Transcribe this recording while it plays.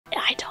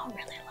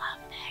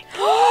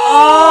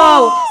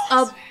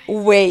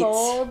Wait.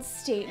 Bold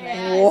statement.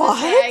 Yeah, What?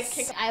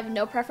 I have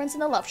no preference in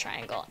the love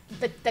triangle.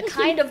 The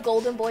kind of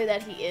golden boy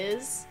that he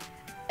is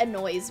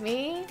annoys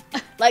me.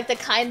 Like the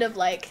kind of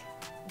like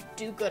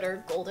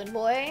do-gooder golden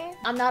boy.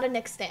 I'm not a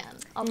Nick stan.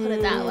 I'll put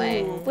it that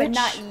way. But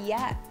not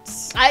yet.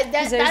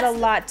 There's There's a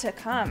lot to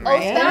come, Oh,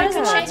 right? that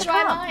could Yeah. change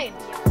my mind.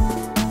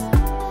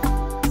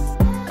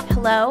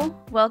 Hello,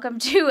 welcome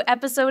to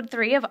episode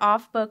 3 of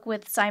Off Book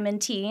with Simon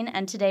Teen,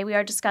 and today we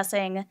are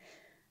discussing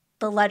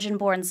the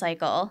Legendborn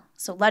cycle.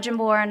 So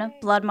Legendborn,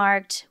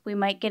 Bloodmarked, we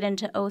might get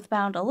into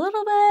Oathbound a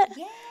little bit.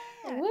 Yeah.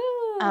 Woo.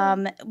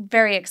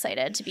 Very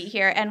excited to be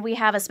here. And we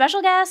have a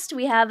special guest.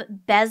 We have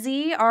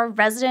Bezzy, our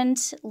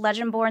resident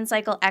Legendborn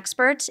cycle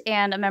expert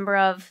and a member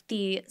of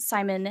the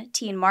Simon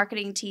Teen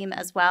marketing team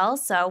as well.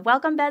 So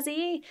welcome,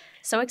 Bezzy.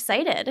 So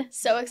excited.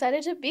 So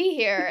excited to be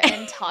here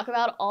and talk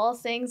about all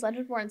things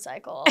Legendborn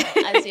cycle.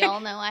 As y'all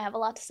know, I have a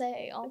lot to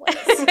say, always.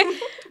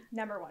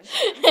 Number one.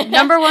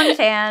 Number one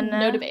fan.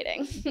 No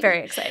debating. Very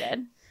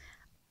excited.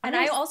 And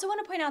I also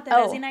want to point out that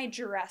Oh. Bezzy and I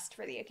dressed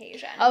for the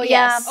occasion. Oh,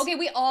 Yeah. yes. Okay,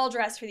 we all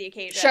dressed for the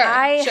occasion. Sure,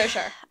 I-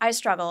 sure. I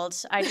struggled.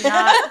 I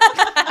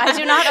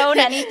do not own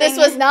anything. This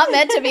was not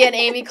meant to be an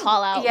Amy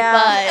call-out,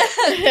 Yeah.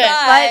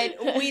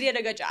 But we did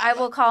a good job. I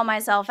will call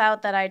myself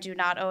out that I do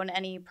not own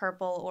any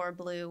purple or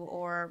blue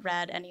or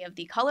red, any of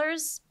the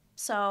colors.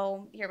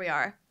 So here we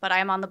are. But I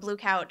am on the blue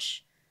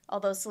couch,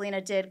 although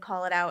Selena did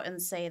call it out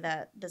and say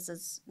that this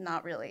is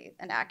not really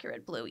an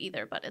accurate blue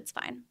either, but it's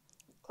fine.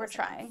 We're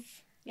trying.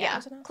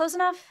 Yeah, close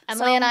enough.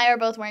 Emily and I are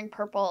both wearing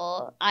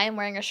purple. I am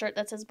wearing a shirt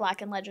that says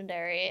Black and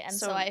Legendary, and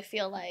so So- I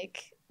feel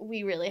like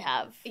we really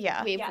have.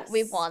 Yeah.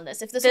 We've won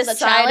this. If this This was a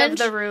side challenge,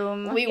 of the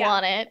room. we Yeah.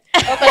 won it.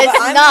 Okay, But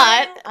it's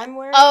not. I'm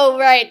wearing. Oh,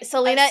 right.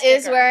 Selena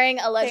is sticker. wearing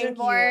a Thank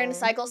Legendborn you.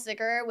 cycle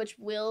sticker, which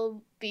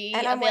will be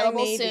And I'm wearing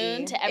available navy.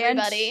 soon to And-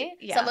 everybody.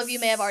 Some of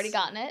you may have yes. already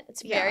gotten it.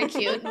 It's Yeah. very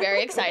cute,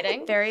 very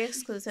exciting. Very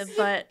exclusive,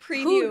 but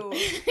preview.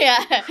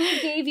 Yeah. Who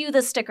gave you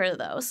the sticker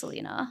though,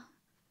 Selena?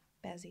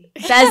 Bezzy.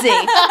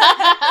 Bezzy.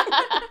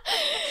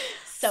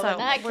 So in So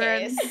that we're-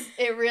 case,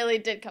 it really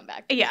did come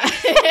back to Yeah. me.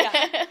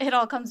 It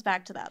all comes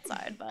back to that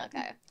side, but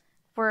Okay.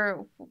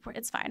 we're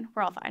it's fine.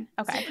 We're all fine.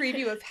 It's Okay. a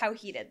preview of how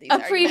heated these A are.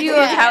 preview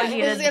of how This is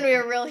heated going to be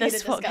a real this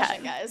heated will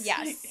discussion, get. guys.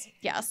 Yes.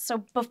 Yes. So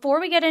before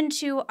we get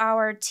into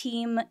our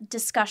team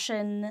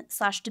discussion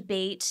 /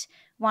 debate,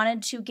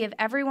 wanted to give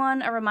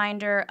everyone a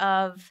reminder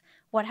of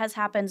what has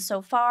happened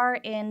so far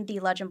in the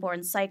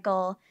Legendborn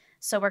cycle.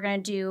 So we're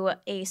going to do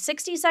a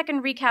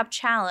 60-second recap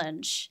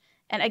challenge.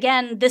 And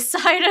again, this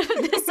side of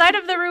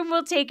the room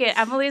will take it.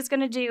 Emily is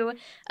going to do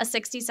a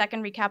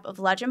 60-second recap of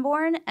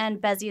Legendborn,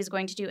 and Bezzy is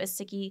going to do a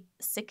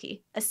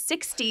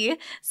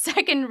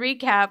 60-second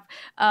recap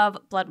of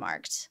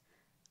Bloodmarked.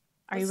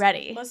 Are you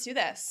ready? Let's do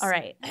this. All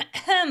right.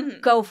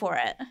 Go for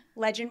it.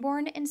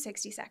 Legendborn in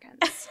 60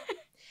 seconds.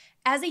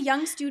 As a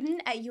young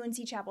student at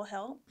UNC Chapel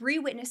Hill, Bree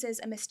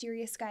witnesses a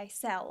mysterious guy,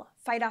 Cell,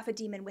 fight off a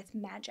demon with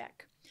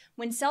magic.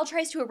 When Cell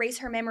tries to erase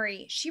her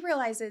memory, she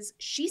realizes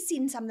she's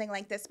seen something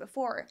like this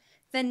before,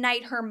 the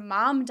night her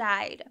mom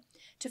died.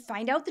 To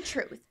find out the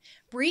truth,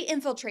 Bree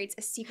infiltrates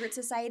a secret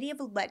society of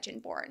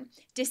Legendborn,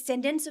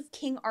 descendants of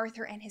King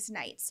Arthur and his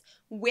knights,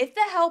 with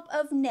the help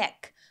of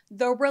Nick,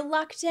 the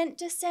reluctant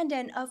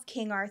descendant of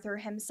King Arthur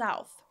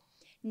himself.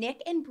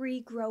 Nick and Bree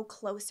grow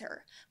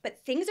closer,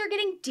 but things are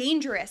getting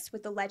dangerous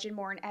with the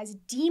Legendborn as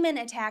demon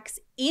attacks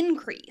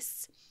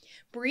increase.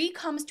 Bree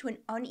comes to an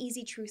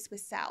uneasy truce with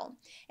Cell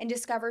and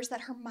discovers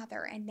that her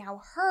mother and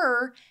now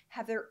her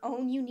have their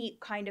own unique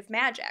kind of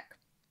magic.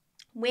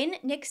 When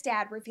Nick's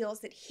dad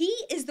reveals that he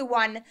is the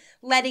one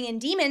letting in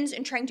demons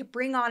and trying to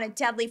bring on a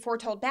deadly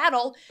foretold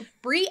battle,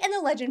 Bree and the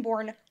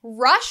Legendborn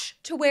rush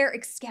to where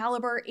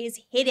Excalibur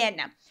is hidden.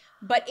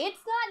 But it's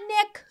not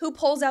Nick who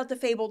pulls out the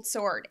fabled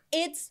sword.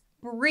 It's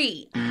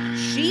Bree.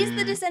 She's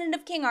the descendant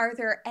of King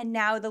Arthur and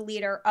now the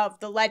leader of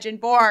the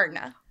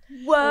Legendborn.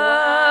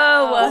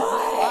 Whoa.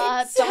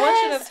 What? Someone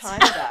should have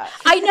timed that.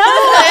 I know.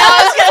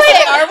 I was going to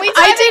say, are we I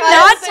timing did this?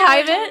 not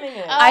time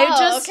it. Oh, I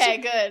just- okay,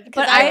 good. but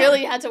Because I I-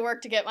 really had to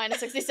work to get mine in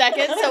 60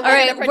 seconds, so All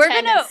right, we're we're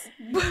going gonna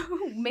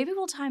to maybe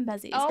we'll time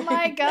Bezzy's. Oh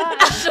my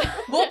gosh.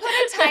 We'll put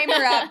a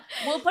timer up.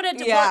 We'll put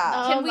it. Yeah.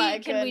 Can Oh my we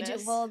do?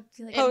 goodness. We'll like,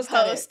 In Post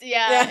post, edit.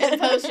 yeah. In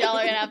post, y'all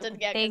are going to have to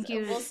get. Thank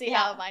you. We'll see Yeah.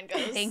 how mine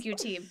goes. Thank you,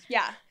 team.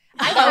 Yeah.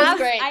 That was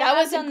great. I That have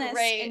was done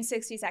great. this in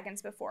 60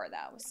 seconds before,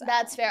 though. So.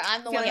 That's fair.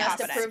 I'm the one Feeling that has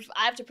to confident. prove.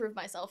 I have to prove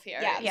myself here.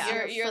 Yeah,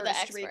 Yeah. You're the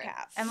first expert.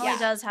 recap. Emily Yeah.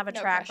 does have a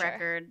No track pressure.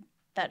 record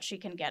that she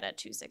can get at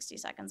 260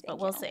 seconds, but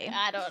Thank we'll you. see.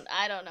 I don't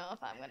know if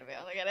I'm gonna be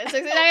able to get it in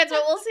 60 seconds,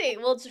 but we'll see.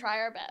 We'll try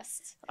our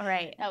best. All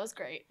right. That was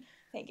great.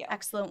 Thank you.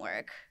 Excellent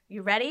work.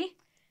 You ready?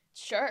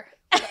 Sure.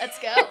 Let's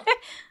go.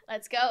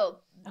 Let's go.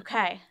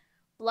 Okay.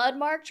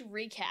 Bloodmarked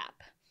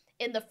recap.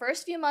 In the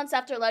first few months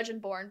after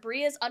Legendborn,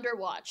 Bree is under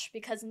watch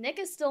because Nick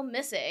is still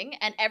missing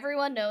and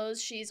everyone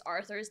knows she's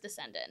Arthur's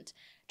descendant.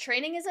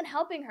 Training isn't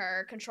helping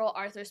her control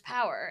Arthur's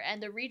power,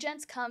 and the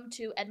regents come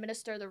to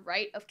administer the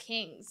right of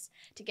kings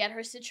to get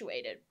her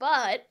situated.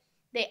 But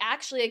they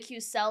actually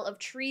accuse Cell of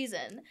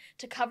treason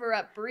to cover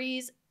up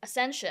Bree's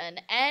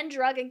ascension and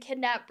drug and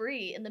kidnap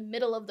Bree in the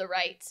middle of the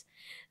rite.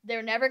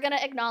 They're never going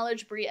to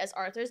acknowledge Bree as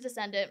Arthur's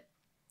descendant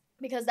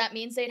because that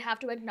means they'd have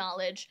to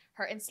acknowledge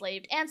her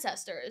enslaved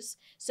ancestors.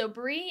 So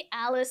Bree,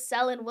 Alice,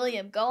 Sel, and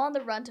William go on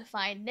the run to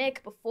find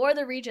Nick before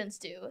the Regents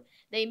do.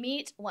 They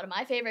meet one of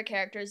my favorite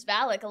characters,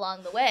 Valak,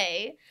 along the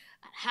way,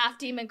 a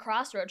half-demon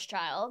crossroads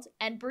child,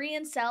 and Bree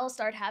and Sel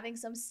start having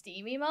some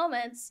steamy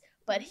moments,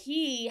 but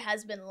he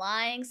has been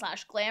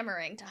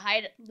lying/glamoring to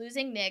hide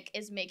losing Nick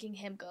is making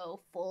him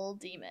go full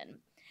demon.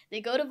 They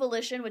go to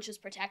Volition, which is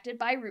protected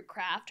by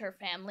Rootcraft, her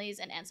family's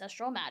and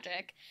ancestral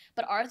magic,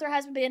 but Arthur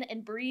has been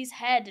in Bree's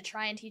head to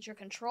try and teach her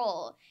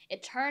control.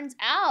 It turns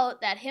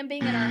out that him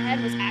being in her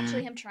head was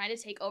actually him trying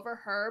to take over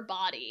her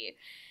body.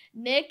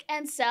 Nick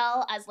and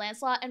Sel, as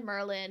Lancelot and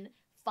Merlin,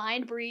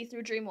 find Bree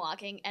through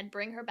dreamwalking and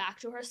bring her back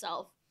to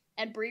herself,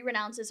 and Bree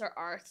renounces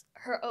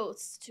her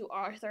oaths to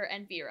Arthur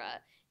and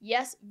Vera.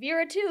 Yes,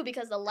 Vera too,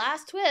 because the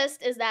last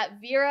twist is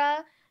that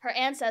Vera, her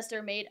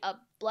ancestor, made a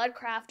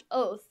Bloodcraft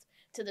oath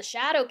to the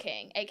Shadow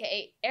King,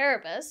 aka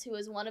Erebus, who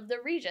is one of the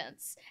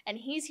regents, and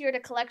he's here to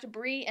collect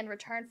Bree in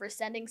return for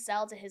sending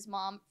Sel to his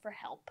mom for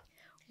help.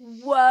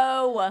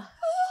 Whoa.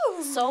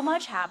 So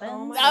much happens.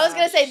 Oh my I was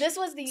gonna say gosh. this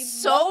was the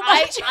So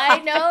much I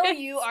know happens.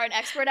 you are an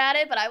expert at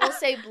it, but I will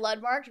say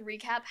Bloodmarked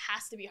recap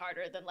has to be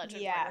harder than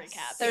Legendborn Yes.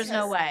 recap. There's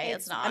no because way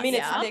it's not. I mean,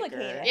 it's yeah. thicker.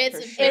 complicated. It's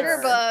for a sure. bigger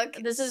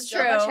book. This is so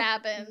true. much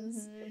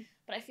happens. Mhm.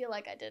 But I feel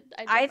like I did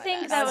I my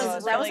think best. that That was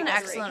was that was really an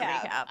good excellent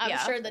recap. recap. I'm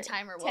yeah. sure the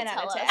timer will 10 out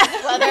tell of us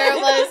 10. whether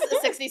it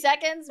was 60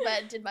 seconds,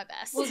 but did my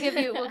best. We'll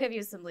give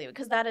you some leave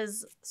because that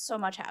is so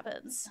much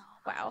happens.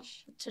 Wow.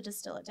 To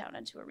distill it down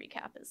into a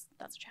recap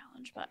that's a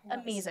challenge, but Yes.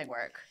 amazing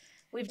work.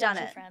 We've Thank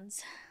done you, it.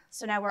 friends.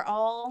 So now we're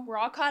all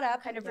caught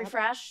up. kind of Yep.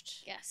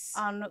 refreshed Yes.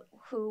 on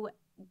who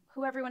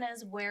everyone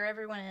is, where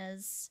everyone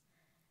is.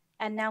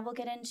 And now we'll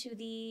get into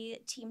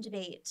the team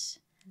debate.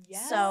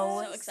 Yes. So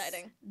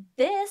exciting.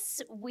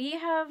 This, we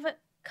have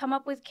come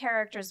up with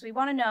characters. We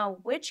want to know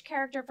which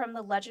character from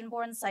the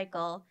Legendborn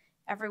cycle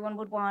everyone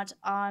would want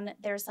on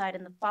their side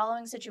in the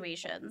following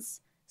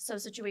situations. So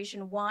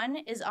situation 1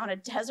 is on a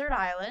desert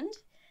island.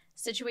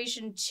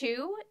 Situation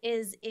 2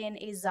 is in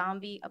a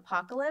zombie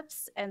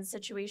apocalypse. And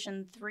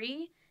situation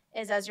 3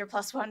 is as your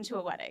 +1 to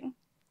a wedding.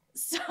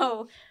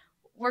 So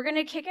we're going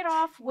to kick it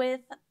off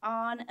with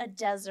on a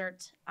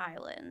desert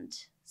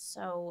island.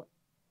 So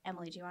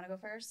Emily, do you want to go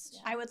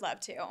first? I would love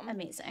to.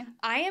 Amazing.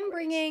 I am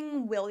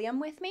bringing William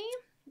with me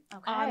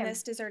Okay. on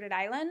this deserted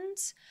island.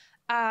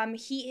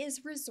 He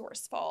is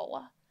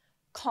resourceful,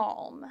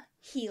 calm,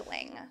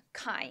 healing,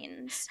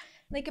 kind.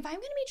 Like, if I'm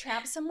going to be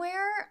trapped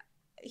somewhere,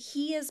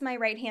 he is my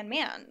right-hand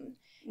man.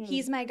 Mm.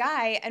 He's my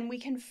guy, and we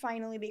can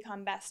finally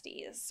become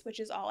besties, which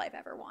is all I've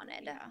ever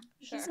wanted. Yeah.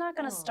 Sure. He's not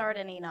going to Aw. start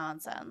any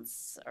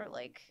nonsense or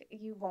like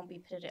you won't be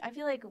pitted. I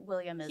feel like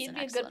William is He'd an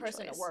be a excellent good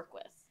person choice. to work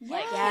with.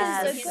 Yes,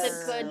 Yes. he's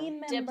a good team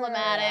member.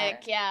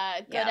 diplomatic, good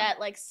Yeah. at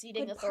like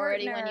ceding Good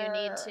authority when you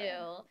need partner.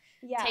 to,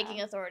 Yeah.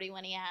 taking authority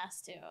when he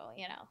has to,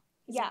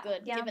 He's Yeah. a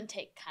good Yeah. give and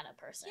take kind of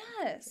person.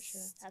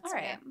 Yes. That's All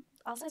right. fair.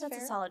 I'll say That's that's a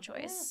fair. solid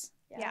choice.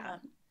 Yeah.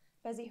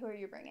 Bezzy, who are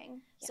you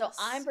bringing? So Yes.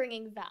 I'm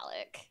bringing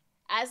Valak.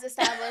 As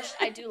established,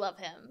 I do love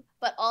him,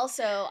 but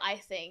also I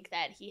think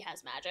that he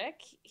has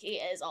magic. He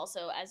is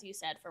also, as you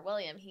said, for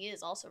William, he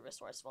is also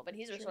resourceful, but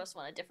he's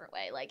resourceful in a different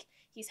way. Like,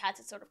 he's had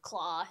to sort of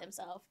claw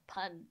himself,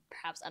 pun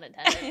perhaps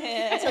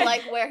unintended, to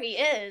like where he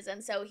is,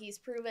 and so he's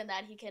proven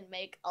that he can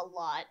make a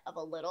lot of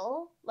a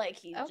little. Like,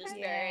 he's just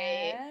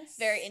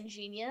very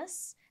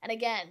ingenious. And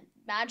again,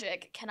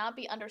 magic cannot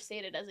be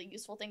understated as a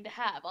useful thing to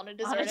have on a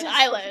deserted desert-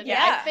 island.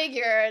 yeah. I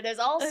figure there's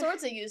all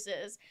sorts of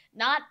uses,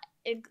 not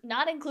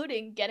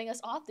including getting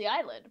us off the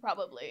island,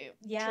 probably,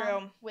 Yeah.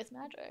 True. with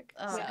magic.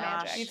 Oh, With gosh.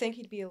 magic. Do you think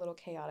he'd be a little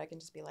chaotic and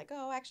just be like,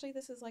 oh, actually,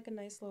 this is like a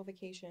nice little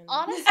vacation?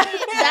 Honestly,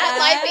 that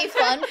might be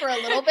fun for a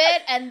little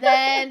bit, and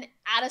then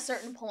at a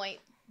certain point,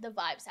 the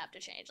vibes have to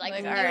change. Like,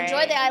 Like, you all enjoy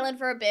right. the island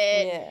for a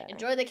bit, Yeah.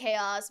 enjoy the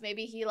chaos.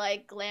 Maybe he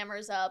like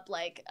glamours up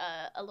like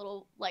a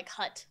little like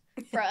hut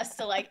for us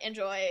to like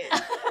enjoy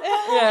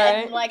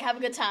Yeah, and like have a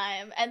good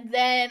time. And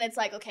then it's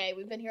like, okay,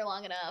 we've been here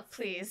long enough.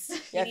 Please.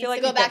 He Yeah, I needs feel like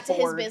to go he'd get back to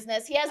his bored.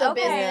 business. He has a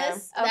Okay.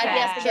 business that he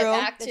has to Okay. get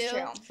back That's to.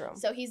 true. True.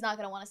 So he's not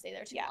going to want to stay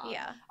there too Yeah. long.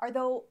 Yeah.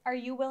 Are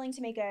you willing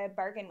to make a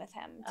bargain with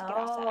him to get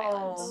off that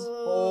island?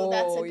 Ooh,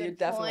 that's a Oh, good you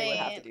definitely would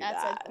have to point. do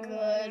That's that. a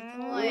good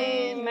Ooh,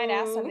 point. He might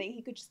ask something.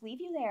 He could just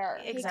leave you there.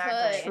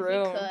 Exactly. He could.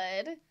 True. He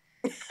could.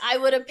 I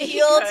would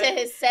appeal to could.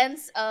 his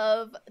sense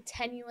of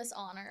tenuous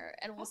honor,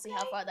 and we'll see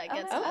how far that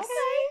gets Okay. us.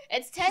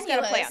 It's She's got a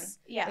tenuous. plan.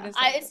 Yeah. It is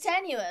It's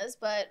tenuous,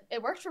 but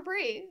it worked for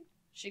Bree.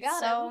 She got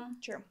So, him.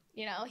 True.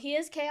 He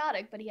is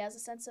chaotic, but he has a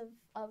sense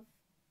of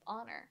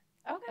honor,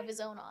 of okay.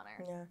 his own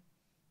honor. Yeah.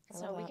 I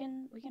So love we that.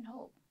 can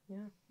hope.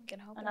 We can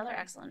hope. and Another pray.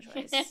 excellent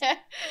choice.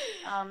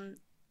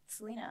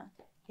 Selena,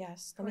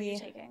 Yes. who Let are you me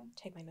taking?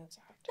 take my notes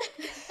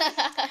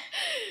out.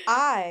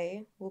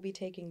 I will be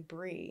taking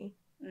Bree.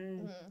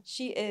 Mm. Mm,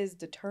 She is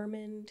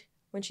determined.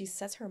 When she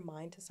sets her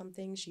mind to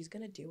something, she's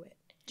going to do it.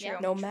 yeah,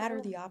 No matter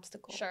true. the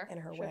obstacle Sure, in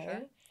her sure, way. sure. Of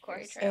Very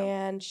course. true.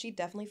 And she'd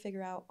definitely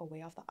figure out a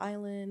way off the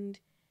island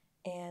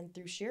and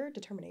through sheer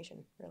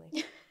determination,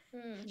 really.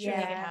 Mm. She'll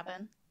make it Yeah.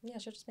 happen. Yeah,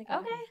 she'll just make it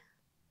Okay. happen.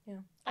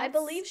 I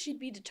believe she'd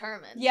be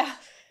determined. Yeah.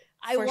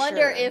 I For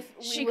wonder sure. if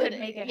we She would could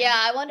make it Yeah,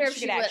 happen. I wonder if She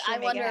she could would. actually I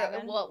make it wonder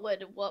happen.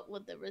 what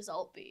would the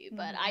result be.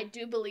 But I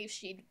do believe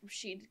she'd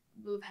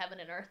move heaven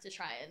and earth to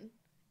try and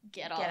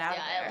get off Get out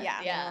the of there.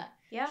 island. Yeah.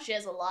 Yeah. She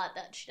has a lot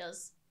that she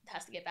has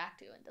to get back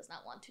to and does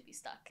not want to be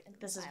stuck in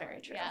This is island.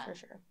 very true. Yeah. For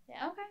sure.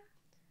 Yeah. Okay.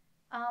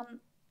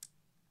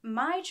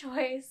 My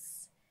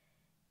choice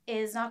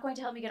is not going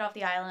to help me get off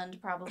the island,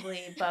 probably,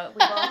 but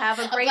we will have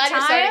a great I'm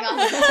glad time.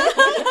 you're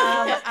starting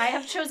off. I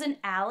have chosen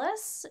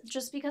Alice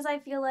just because I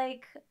feel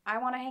like I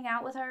want to hang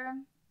out with her.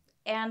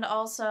 And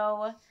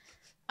also,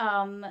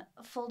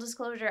 full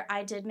disclosure,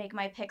 I did make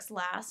my picks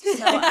last,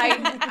 so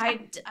I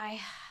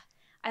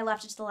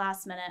left it to the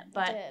last minute. You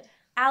But did.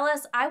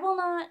 Alice,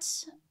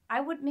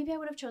 maybe I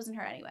would have chosen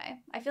her anyway.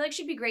 I feel like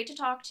she'd be great to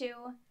talk to.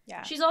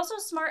 Yeah. She's also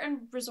smart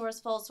and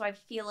resourceful, so I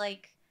feel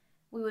like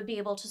we would be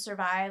able to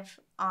survive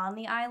on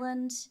the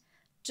island.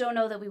 Don't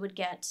know that we would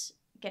get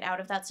out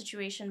of that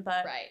situation,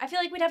 but Right. I feel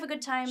like we'd have a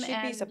good time. She'd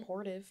and be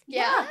supportive.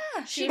 Yeah.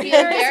 she'd She'd be be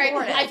very very.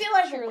 supportive. I feel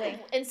like Truly.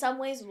 in some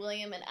ways,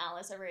 William and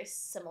Alice are very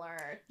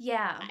similar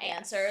Yeah.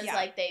 answers. Yeah.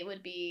 Like they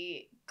would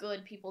be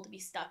good people to be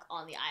stuck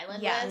on the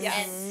island Yes. with.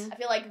 Yes. And I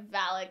feel like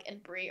Valak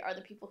and Bree are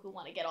the people who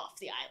want to get off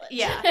the island.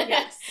 Yeah.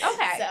 Yes.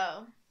 Okay.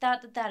 So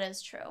That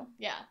is true.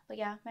 yeah. But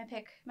yeah, my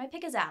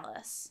pick is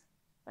Alice.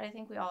 But I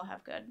think we all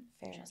have good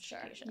Fair.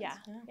 justifications. Yeah.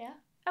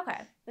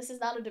 Okay. This is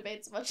not a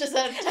debate so much as a.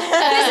 This is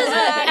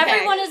Okay.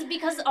 everyone is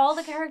because all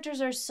the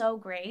characters are so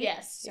great.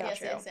 Yes, Yeah, yes,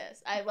 true.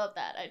 yes. I love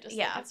that. I just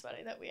Yeah. think it's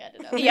funny that we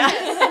ended up. Yeah.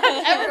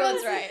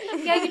 Everyone's right.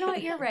 Yeah, you know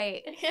what? You're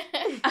right.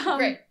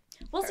 Great.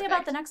 We'll see about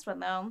Perfect. the next one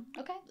though.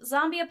 Okay.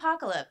 Zombie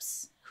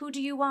apocalypse. Who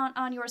do you want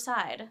on your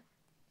side?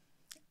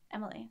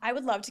 Emily. I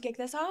would love to kick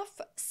this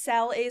off.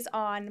 Cell is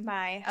on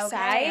my Okay.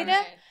 side.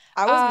 Alright.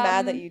 I was Um,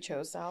 mad that you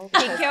chose Sal.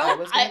 thank because you. I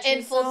was gonna In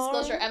choose full Sal.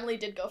 disclosure, Emily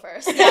did go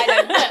first. Yeah, I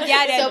did. Yeah,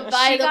 I did. So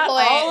by She the got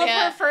point, all of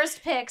yeah. her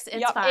first picks. It's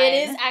Yep. fine.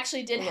 It is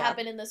actually did Yeah.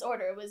 happen in this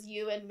order. It was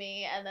you and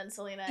me, and then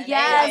Selena. And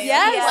Yes, Amy.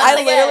 yes. Once I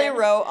again. literally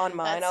wrote on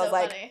mine. That's I was so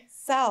like, funny.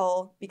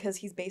 Sal, because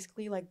he's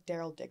basically like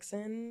Daryl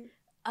Dixon.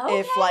 Okay.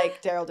 If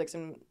like Daryl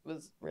Dixon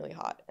was really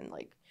hot and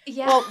like,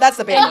 yeah. well, that's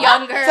the And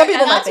younger. Some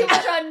people And might not too think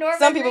much that. on Norman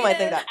Some people might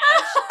think Reedus.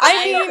 that.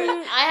 I mean,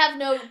 I have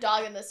no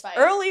dog in this fight.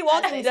 early as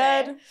Walking they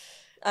Dead. say.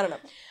 I don't know.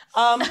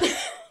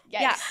 Yikes.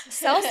 Yeah.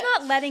 Cell's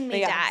not letting me But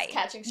yeah. die.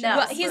 Catching No.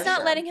 Well, strays. he's For not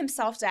sure. letting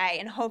himself die,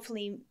 and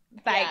hopefully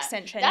by Yeah.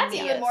 extension. That's me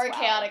even as more well.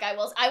 chaotic. I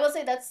will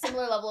say that's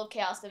similar level of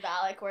chaos to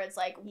Valak, where it's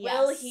like,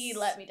 will he Yes.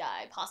 let me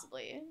die?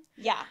 Possibly.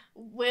 Yeah.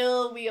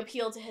 Will we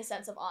appeal to his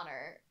sense of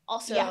honor?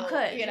 Also, Yeah.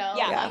 Could. you know,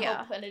 Yeah. a Yeah.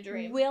 hope and a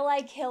dream. Will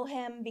I kill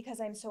him because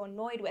I'm so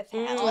annoyed with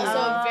him? Mm. Also,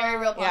 a very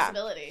real Yeah.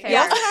 possibility. Fair. You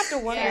also have to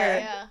wonder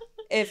Yeah.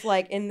 if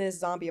like in this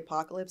zombie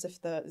apocalypse,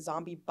 if the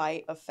zombie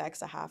bite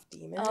affects a half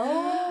demon.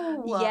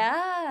 Oh.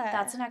 yeah.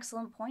 That's an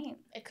excellent point.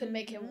 It could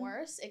make him Mhm.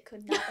 worse. It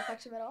could not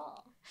affect him at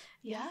all.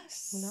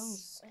 Yes. Who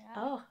knows? Yeah.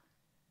 Oh.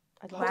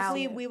 I'd love Wow. to Hopefully,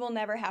 see it. we will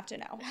never have to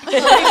know.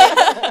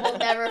 We'll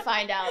never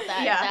find out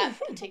that Yeah. that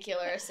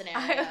particular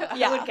scenario.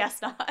 Yeah. I would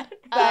guess not.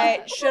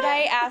 But should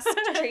I ask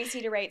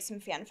Tracy to write some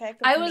fanfic? With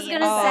I was me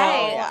gonna and say,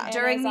 Cell yeah. in a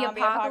during the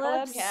zombie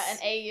apocalypse. Yeah, an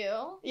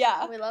AU.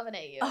 Yeah. We love an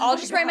AU. I'll Oh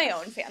just my write my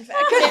God. own fanfic.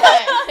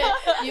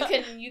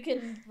 Yeah. you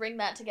can bring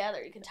that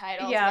together. You can tie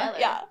it all Yeah. together.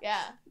 Yeah.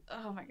 Yeah.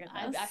 Oh my goodness.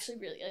 I'm actually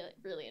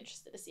really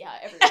interested to see how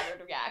everyone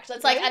would react.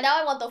 It's like, and now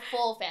I want the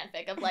full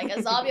fanfic of like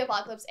a zombie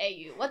apocalypse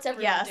AU. What's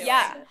everyone Yes. doing?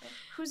 Yeah.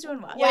 Who's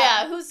doing what? Well,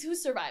 yeah.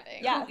 Who's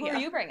surviving? Yeah. Who Yeah. are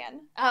you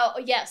bringing? Oh,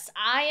 yes,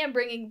 I am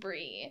bringing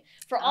Bree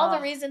for all the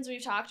Oh. reasons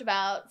we've talked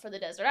about for the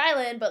desert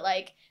island, but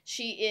like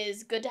she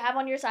is good to have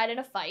on your side in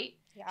a fight.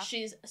 Yeah.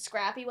 She's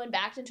scrappy when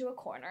backed into a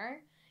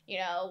corner. You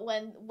know,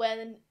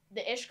 when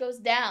the ish goes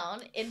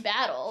down in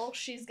battle,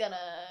 she's gonna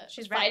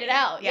She's fight ready. it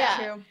out. Yeah.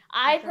 Yeah. True.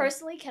 I Okay.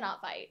 personally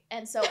cannot fight,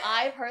 and so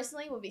I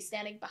personally would be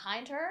standing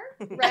behind her,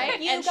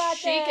 right? You and got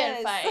she can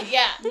this. fight.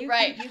 Yeah, You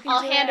right. can- you can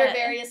I'll do hand her it.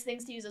 various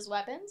things to use as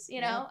weapons.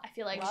 You know, I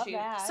feel like Love she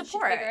that. she'd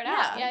Support. figure it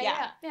out. Yeah.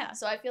 Yeah. Yeah.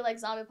 So I feel like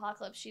zombie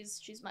apocalypse.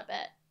 She's my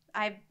bet.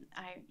 I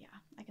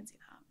can see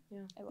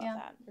that. I love Yeah.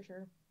 that. For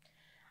sure.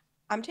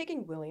 I'm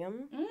taking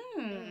William.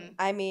 Mm.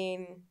 I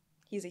mean,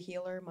 he's a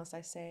healer, must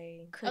I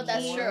say? Oh,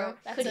 that's more. true.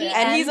 That's Could it. he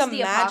And he's a end the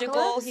magical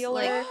apocalypse? healer.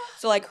 Like,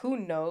 So like, who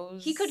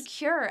knows? he could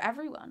cure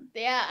everyone.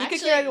 Yeah, He actually,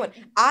 could cure everyone.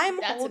 I'm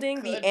that's a holding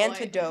good the point.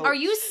 antidote. Are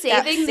you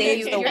saving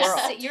saves the you're, world.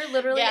 You're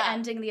literally Yeah.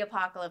 ending the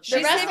apocalypse. The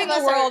She's rest saving of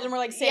the us world, are- and we're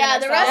like saving Yeah,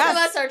 the rest ourselves.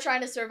 of us are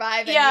trying to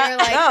survive, and Yeah. you're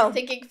like No.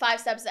 thinking 5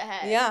 steps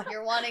ahead. Yeah.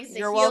 You're wanting to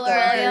You're heal welcome.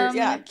 her, William.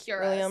 Yeah, to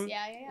cure William. us. Yeah.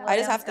 I just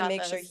William have to got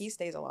make sure this. he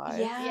stays alive.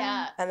 Yeah.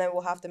 Yeah. And then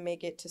we'll have to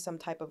make it to some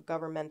type of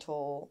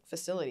governmental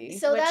facility.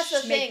 So Which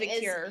that's the make thing the is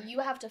cure. you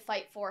have to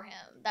fight for him.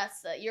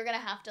 You're gonna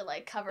have to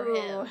like cover Ooh.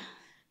 him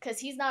because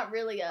he's not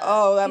really a.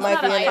 Oh, that he's might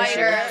not be a an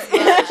fighter.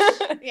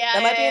 issue. Yeah,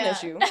 That might be an yeah.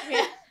 issue.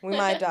 Yeah. We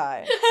might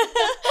die.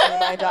 We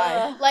might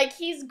die. Like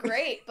he's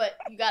great, but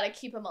you got to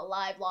keep him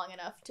alive long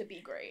enough to be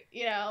great.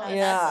 You know. And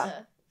Yeah.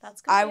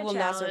 That's gonna I be a will not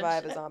challenge.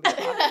 survive a zombie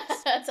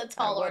apocalypse. That's a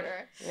tall I would.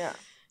 order. Yeah.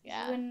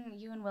 Yeah.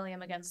 You and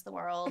William against the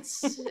world.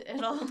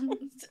 It'll. I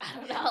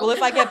don't know. Well,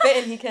 if I get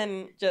bitten, he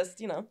can just,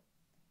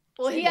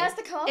 Well, he has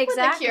to come up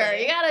Exactly. with the cure.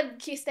 You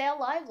gotta stay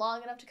alive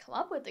long enough to come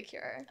up with the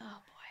cure. Oh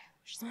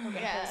boy, just poking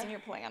holes in your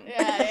plan.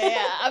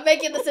 Yeah. I'm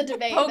making this a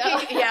debate. No.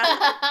 Poking-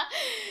 yeah.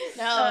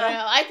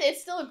 No.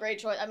 It's still a great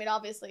choice. I mean,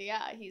 obviously,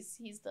 yeah, he's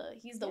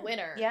the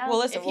winner. Yeah. Well,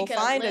 listen, If he we'll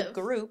couldn't find a live.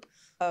 group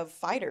of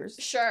fighters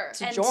Sure.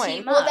 to And join.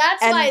 team Well, up.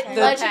 that's And why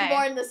the-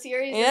 Legendborn, the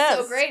series, Yes.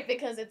 is so great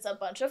because it's a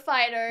bunch of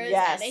fighters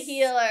Yes. and a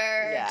healer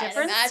Yes. and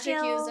Different a magic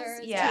skills.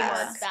 user. Yes.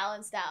 So it's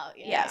balanced out.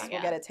 Yeah, Yes, yeah.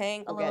 we'll get a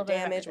tank, A we'll little get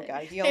bit of damage, we got a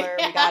everything. healer,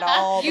 we got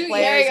all the There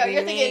players you go. we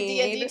You're thinking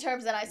need. D&D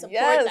terms, and I support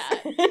Yes.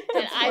 that.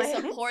 And I plan.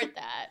 support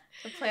that.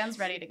 The plan's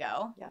ready to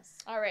go. Yes.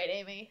 All right,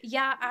 Amy.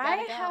 Yeah, I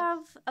Gotta go.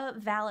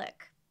 have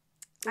Valak.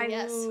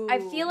 Yes. I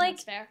feel like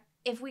That's fair.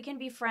 if we can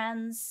be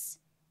friends,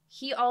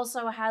 he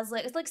also has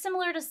it's like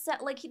similar to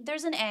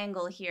there's an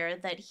angle here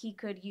that he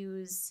could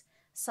use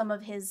some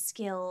of his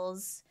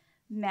skills,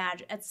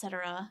 magic,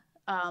 etc.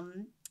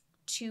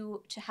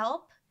 To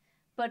help,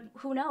 but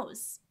who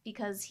knows,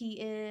 because he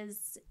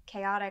is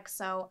chaotic,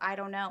 so I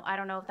don't know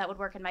if that would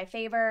work in my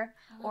favor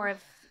or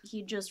if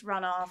he'd just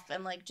run off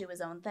and do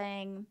his own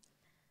thing.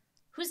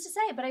 Who's to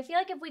say? But I feel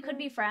like if we could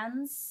be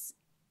friends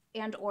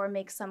and or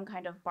make some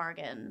kind of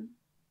bargain,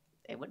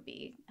 it would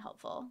be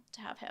helpful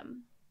to have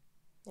him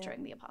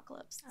during the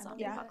apocalypse, I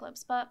zombie believe it.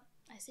 apocalypse. But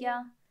I see.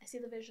 yeah, I see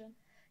the vision.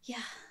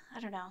 yeah, I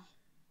don't know.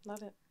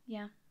 Love it.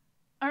 Yeah.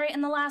 All right,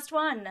 and the last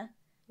one,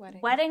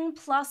 wedding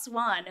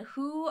 +1.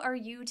 Who are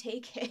you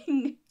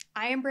taking?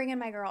 I am bringing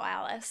my girl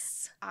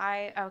Alice.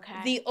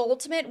 Okay. The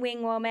ultimate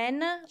wing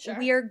woman. Sure.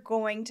 We are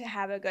going to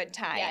have a good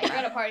time. Yeah, you're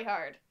gonna party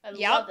hard. I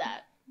Yep. love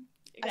that.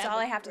 That's all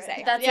I have to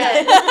say. That's yeah.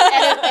 it.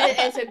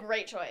 And it's a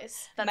great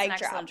choice. That's Mic an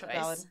drop. excellent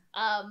choice.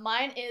 Valid.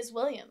 Mine is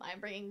William.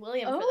 I'm bringing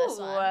William for this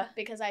Ooh. one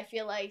because I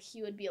feel like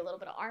he would be a little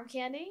bit of arm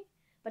candy,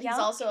 but he's Yeah.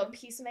 also a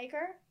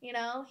peacemaker. You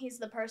know, he's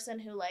the person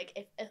who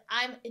if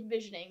I'm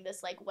envisioning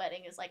this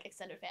wedding is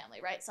extended family,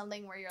 right?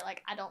 Something where you're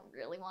I don't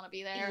really want to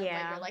be there.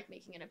 Yeah. You're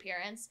making an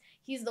appearance.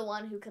 He's the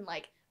one who can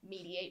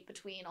mediate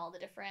between all the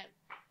different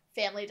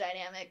family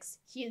dynamics.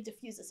 He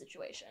diffuses the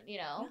situation,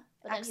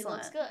 but then he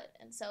looks Excellent. good,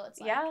 and so it's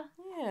Yeah,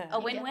 Yeah. a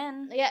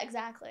win-win. yeah,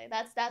 exactly.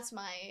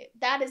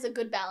 That is a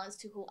good balance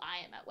to who I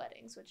am at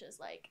weddings, which is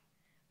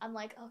I'm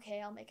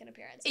okay, I'll make an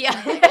appearance. Yeah.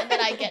 And then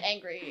I get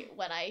angry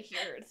when I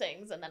hear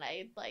things, and then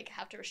I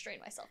have to restrain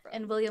myself from.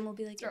 And William will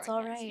be like, throwing "It's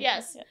all hands. right.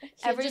 Yes, Yeah. He'll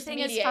just Everything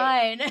is mediate.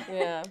 fine."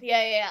 Yeah.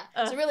 Yeah.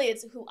 Ugh. So really,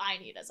 it's who I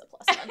need as a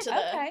 +1 to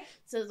the Okay.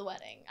 to the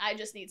wedding. I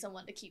just need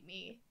someone to keep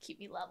me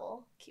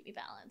level, keep me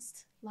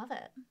balanced. Love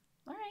it.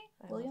 All right,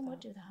 I William love would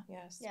do that.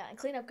 Yes. Yeah, and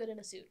clean up good in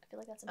a suit. I feel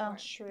like that's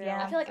important. True.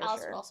 Yeah. I feel like for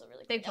Alice sure. would also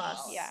really Big clean up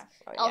plus. well. Yeah.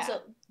 Oh,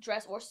 Also,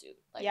 dress or suit.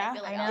 Yeah, I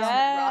feel like I know. Alice would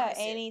rock Yeah, a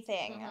suit.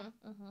 anything.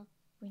 Mhm.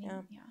 We need,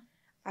 Yeah. yeah.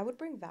 I would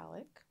bring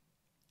Valak.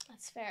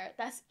 That's fair.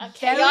 That's a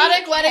Very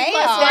chaotic wedding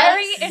chaos.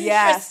 +1. Very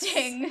Yes.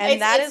 interesting. And It's-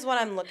 that it's- is what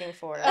I'm looking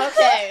for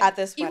Okay. at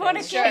this You wedding. want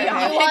a Sure.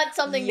 chaos. You want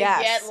something Yes,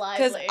 to get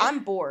lively. because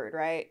I'm bored,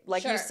 right?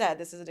 Like Sure. you said,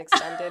 this is an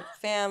extended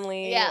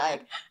family. Yeah.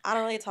 I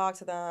don't really talk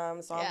to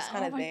them, so I'm just Yeah.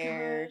 kind Oh of my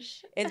there.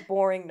 gosh. It's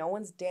boring. No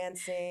one's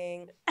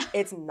dancing.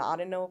 It's not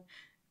a no.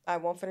 I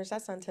won't finish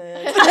that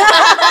sentence.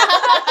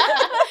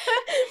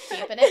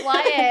 Keeping it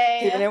YA.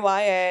 Keeping it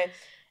YA.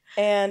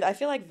 And I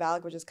feel like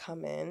Valak would just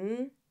come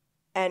in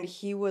and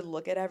he would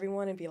look at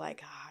everyone and be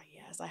like,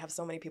 yes, I have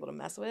so many people to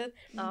mess with.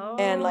 Oh.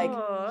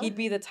 And he'd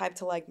be the type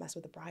to mess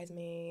with the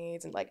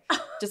bridesmaids and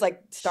just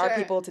start Sure.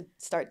 people to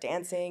start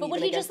dancing. But would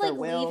even he just against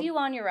their will. leave you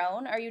on your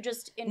own? Are you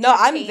just No,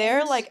 I'm there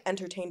entertained?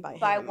 entertained by him.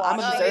 By I'm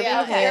watching. observing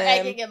yeah, him. You're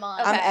egging him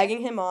on. I'm Okay.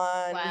 egging him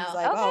on. Wow. He's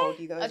like, Okay.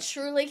 do you A guys?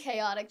 truly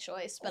chaotic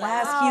choice, but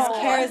Yes, I he's love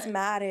it.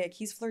 charismatic.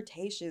 He's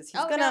flirtatious. He's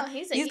Oh, gonna no,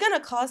 he's gonna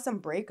cause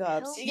some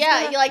breakups. He's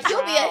Yeah, gonna,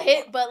 he'll be a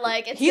hit, but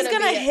it's he's gonna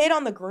gonna be hit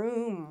on the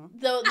groom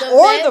the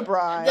or the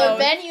bride. the Both.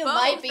 venue Both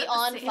might at be the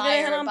on same- He's gonna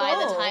hit fire on by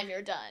the both. time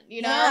you're done,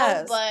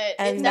 Yes. But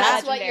And if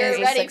that's that what is you're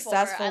a ready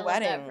successful for, I love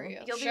that wedding. for you.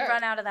 You'll Sure. be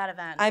run out of that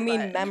event. I mean,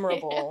 but-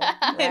 memorable,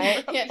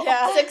 right?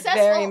 Yeah.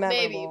 Successful, Very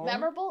maybe. memorable.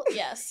 Memorable,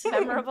 yes.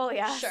 memorable,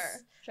 yes.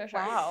 Sure.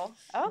 Wow.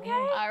 Okay.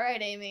 All right,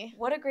 Amy.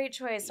 What a great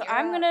choice. So You're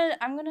I'm up.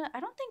 gonna I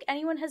don't think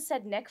anyone has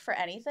said Nick for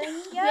anything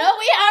yet. No,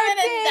 we haven't.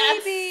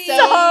 And baby. that's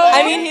so.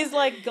 I mean, he's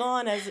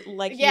gone as he's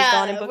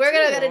gone in book we're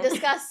 2. gonna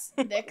discuss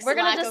Nick's We're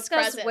lack gonna of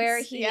discuss presence. where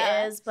he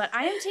Yeah. is, but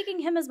I am taking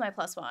him as my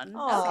 +1.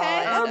 Aw, Okay.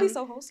 that would be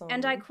so wholesome.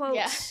 And I quote,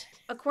 Yeah.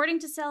 according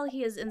to Sel,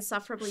 he is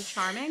insufferably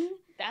charming.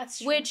 That's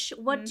true. Which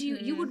what do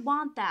you would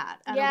want that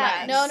at a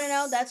yeah, wedding.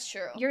 no, that's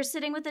true. You're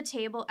sitting at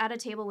a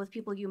table with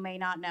people you may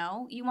not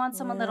know. You want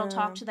someone that'll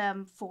talk to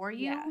them for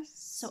you, Yes.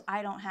 so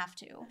I don't have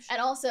to.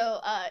 And also,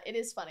 it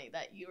is funny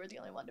that you were the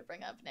only one to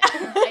bring up Nick.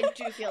 I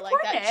do feel like Poor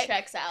that Nick.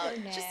 checks out.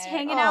 Poor Just Nick.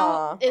 hanging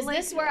Aw. out. Is like-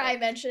 this where I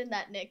mentioned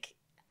that Nick?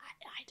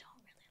 I don't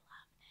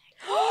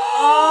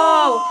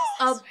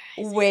Oh,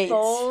 a Wait.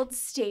 bold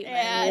statement.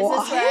 Yeah, is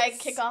this where I What?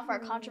 kick off our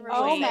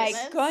controversial Oh my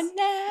statements? goodness.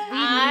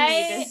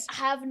 I need-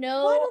 have Why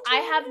no don't you I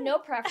have want no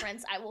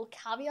preference. I will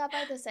caveat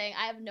by this saying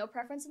I have no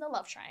preference in the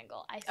love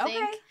triangle. I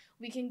think Okay.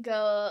 we can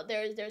go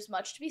there's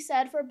much to be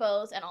said for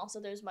both, and also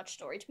there's much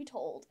story to be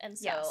told. And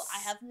so Yes. I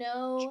have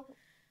no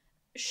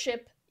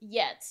ship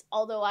yet,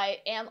 although I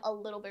am a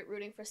little bit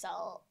rooting for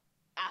Sel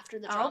after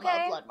the drama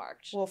Okay. of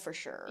Bloodmarked. Well, for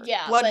sure.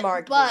 Yeah,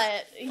 Bloodmarked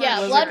but yeah,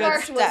 was a good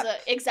Bloodmarked was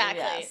step.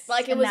 exactly Yes.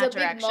 like it In was a that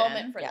big direction.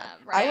 moment for yeah. them.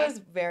 Right? I was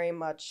very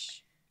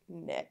much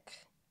Nick,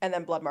 and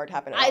then Bloodmarked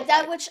happened. And I was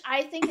that like, which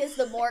I think is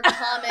the more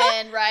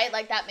common, right?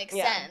 Like that makes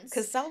sense.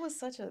 because Cell was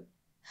such a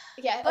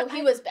Yeah, But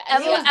he was bad.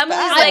 Emily- Yeah. Emily's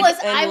I like,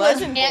 was in I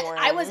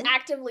was Legendborn.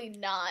 actively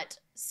not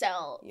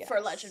Cell for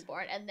Yes.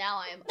 Legendborn, and now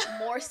I am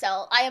more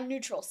Cell. I am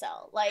neutral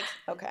Cell. Like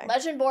okay.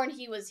 Legendborn,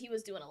 he was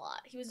doing a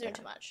lot. He was doing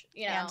too much.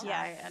 You know.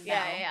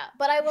 Yeah.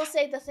 But I will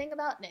say the thing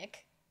about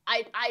Nick,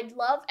 I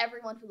love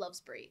everyone who loves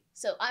Bree.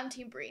 So I'm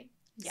Team Bree.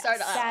 Yes.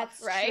 Start off,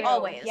 That's right? true.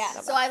 Always.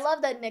 Yes. So I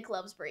love that Nick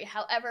loves Bree.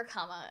 However,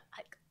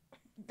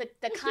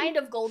 the kind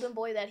of golden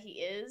boy that he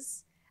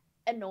is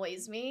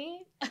annoys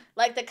me.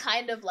 Like the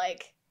kind of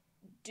like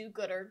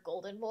do-gooder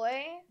golden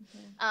boy.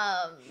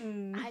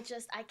 I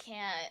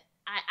can't.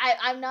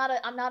 I'm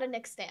not a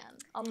Nick stan.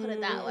 I'll put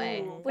it that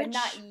way. But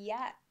not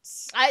yet.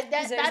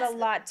 There's There's a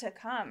lot to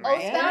come, Oh,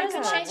 right? it's bound to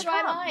There's a lot change to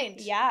my come. mind.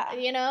 Yeah.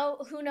 You know,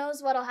 who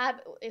knows what'll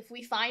happen if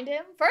we find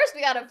him. First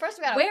we gotta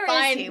Where is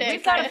find he? Nick.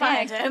 We've gotta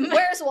find him.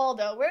 Where's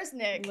Waldo? Where's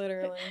Nick?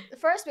 Literally.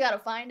 First we gotta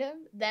find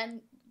him,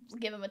 then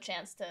give him a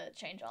chance to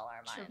change all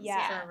our minds.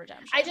 Yeah. For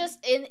redemption. I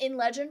just in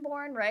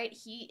Legendborn, right?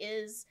 He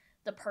is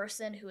the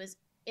person who is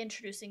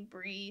introducing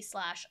Bree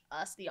 /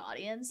 us, the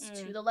audience,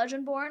 to the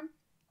Legendborn.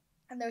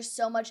 And there's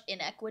so much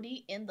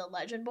inequity in the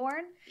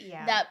Legendborn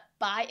that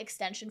by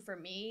extension for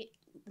me,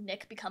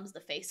 Nick becomes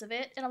the face of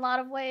it in a lot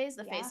of ways,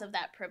 the face of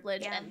that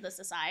privilege and the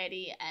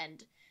society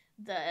and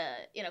the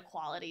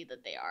inequality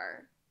that they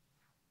are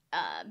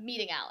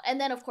meeting out.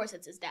 And then of course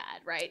it's his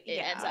dad, right? It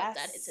ends up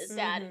that it's his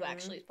dad who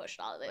actually pushed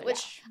all of it,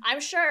 which I'm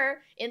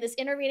sure in this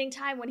intervening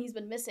time when he's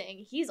been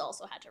missing, he's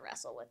also had to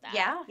wrestle with that.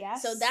 Yeah.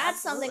 Yes. So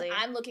that's something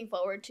Absolutely. I'm looking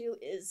forward to,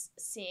 is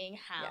seeing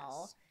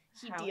how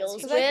he How deals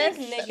is with. he Because I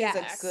think Nick the is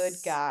a facts. good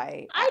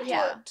guy. I at do.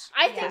 heart.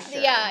 I think, For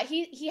sure.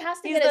 he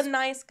has to He's get the his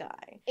nice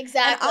guy.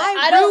 exactly. And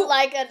I don't root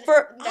like a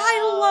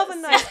I love a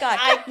nice guy.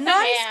 I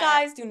Nice can't.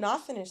 guys do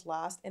not finish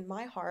last in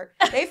my heart.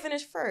 They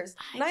finish first.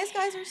 Nice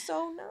guys are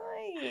so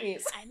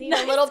nice. I need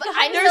a little bit.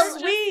 I need They're a,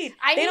 sweet.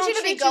 I They need don't you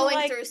to be treat going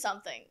like, through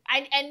something.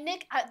 And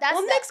Nick, that's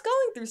well, the- Nick's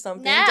going through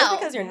something. now. Just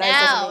because you're nice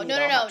now, doesn't mean no,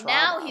 you don't have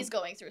Now trauma. he's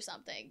going through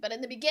something. But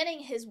in the beginning,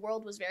 his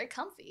world was very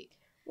comfy.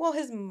 Well,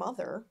 his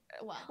mother.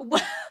 Well,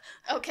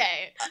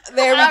 okay.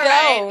 There we All go.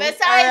 right, besides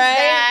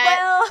that-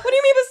 Well, What do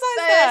you mean besides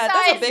that? That's a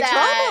Besides big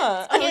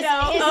that, trauma.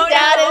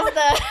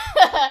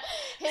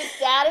 His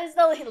dad is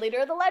the leader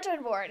of the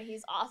Legendborn.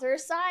 He's author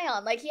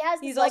Scion. Like he has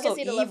this He's also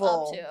legacy to live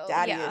up evil. to.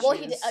 Daddy Yeah. Well,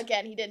 issues.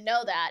 he didn't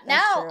know that.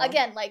 That's Now, true.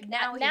 again, like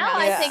Now now,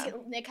 he I knows.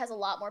 think Nick has a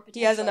lot more potential.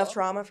 He has enough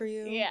trauma for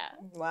you? Yeah.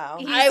 Wow.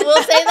 I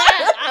will say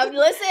that.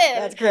 Listen.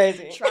 That's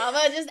crazy.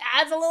 Trauma just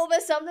adds a little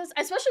bit something,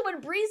 especially when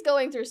Bree's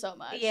going through so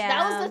much. Yeah.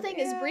 That was the thing,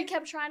 is Yeah. Bree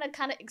kept trying to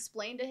kind of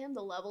explain to him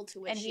the level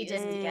to which And he is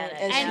didn't get it.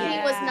 And And she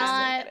he was just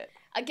not- didn't get it.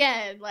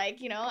 again, like,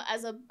 you know,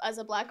 as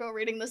a black girl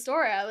reading the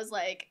story, I was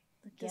like,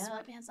 this Yeah.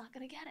 white man's not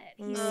gonna get it.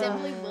 He Mm.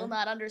 simply will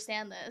not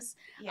understand this.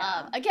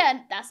 yeah.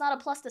 Again, that's not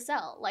a plus to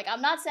Cell. Like,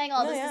 I'm not saying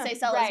all No, this yeah. to say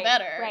Cell is Right,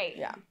 better. Right.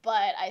 Yeah.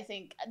 But I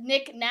think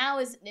Nick now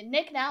is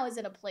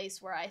in a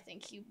place where I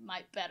think he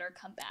might better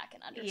come back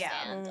and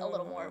understand a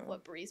little more of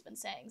what Bree's been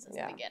saying since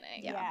Yeah. the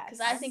beginning. Yeah. Because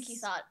I think he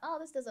thought, oh,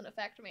 this doesn't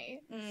affect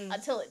me Mm.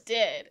 until it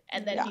did,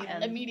 and then Yeah. he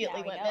And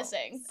immediately now he went knows.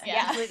 missing.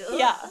 Yeah. Like, ugh.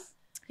 Yeah.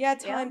 Yeah,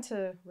 time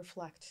to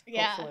reflect.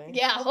 Yeah, Hopefully.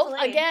 yeah.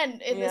 Hopefully.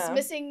 Again, in this Yeah.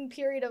 missing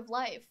period of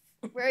life,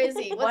 where is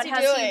he? What's What he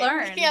has doing? he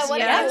learned? Yeah, what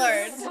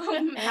Yes. has he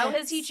learned? How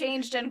has he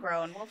changed and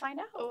grown? We'll find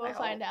out. We'll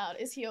find out.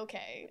 Is he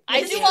okay? Is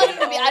I do he want him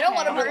to be. I don't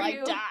want him to okay?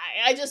 like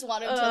die. I just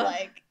want him to Ugh.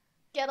 like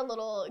get a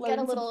little Learn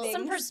some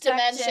some things.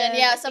 dimension.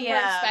 Yeah, some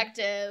Yeah.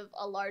 perspective,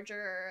 a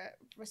larger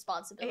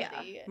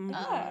responsibility. Mhm.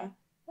 Yeah.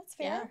 That's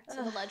Yeah, fair.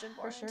 to the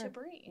Legendborn and sure. to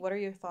Bree. What are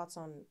your thoughts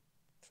on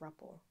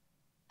Thruple?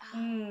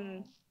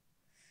 Mm.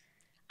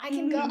 I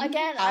can go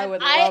again. I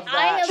would love that.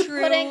 I am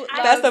True putting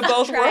best of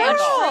both triangle. worlds.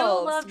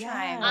 True love Yes.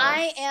 triangle.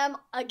 I am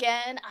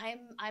again.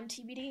 I'm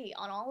TBD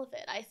on all of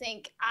it. I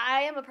think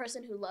I am a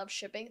person who loves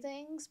shipping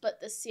things,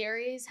 but the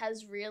series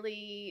has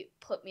really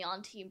put me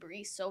on Team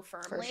Bree so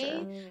firmly. For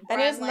sure. where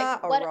And it's I'm like,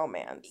 not a what-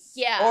 romance.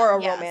 Yeah. Or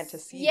a Yes.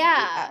 romantasy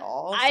Yeah, at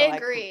all. I so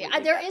agree.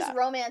 completely There get is that.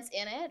 romance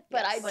in it,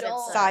 but Yes. I But it's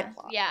don't. Side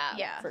plot. Yeah.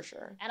 Yeah. For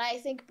sure. And I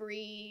think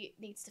Bree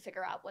needs to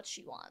figure out what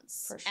she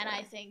wants. For And I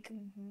sure. think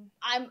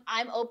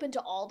I'm open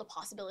to all the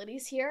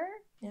possibilities here,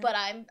 Yeah. but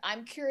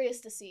I'm curious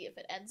to see if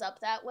it ends up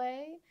that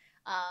way.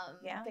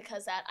 Yeah.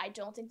 Because that I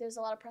don't think there's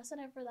a lot of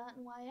precedent for that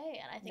in YA,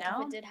 and I think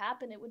No. if it did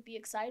happen, it would be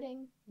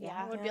exciting.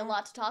 Yeah. It would be a Yeah.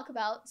 lot to talk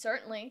about,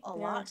 certainly. A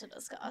lot to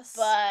discuss.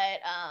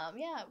 But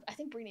yeah, I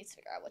think Bree needs to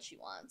figure out what she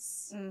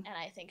wants, Mm. and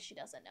I think she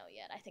doesn't know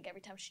yet. I think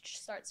every time she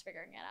starts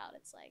figuring it out,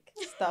 it's like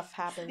Stuff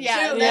happens.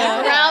 yeah, Yeah.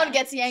 the ground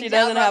gets yanked She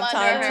doesn't out have from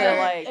time under to her.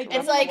 like.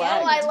 It's like, oh, I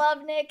reflect.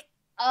 love Nick.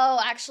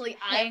 Oh, actually,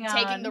 I'm Hang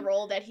taking on. the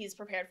role that he's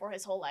prepared for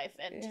his whole life,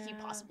 and he Yeah.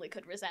 possibly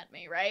could resent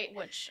me, right?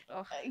 Which,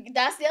 ugh.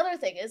 That's the other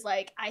thing, is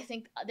like, I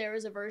think there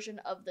is a version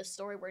of the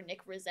story where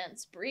Nick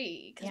resents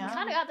Bree, because Yeah. we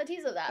kind of got the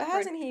tease of that. But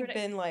hasn't he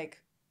been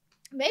like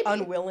maybe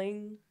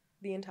unwilling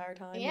the entire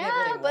time. He Yeah, didn't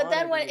really but wanna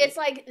then when be.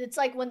 it's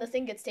like when the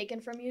thing gets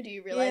taken from you, do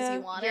you realize Yeah.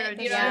 you want You're- it?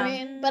 Do you know what I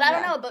yeah. mean? But I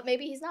don't Yeah. know. But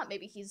maybe he's not.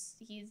 Maybe he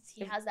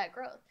has that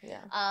growth.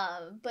 Yeah.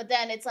 But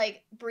then it's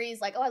like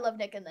Bree's like, oh, I love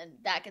Nick, and then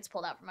that gets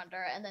pulled out from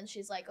under, and then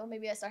she's like, oh,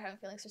 maybe I start having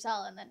feelings for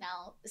Sel, and then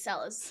now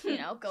Sel is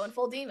going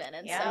full demon,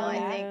 and so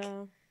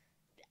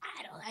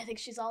I think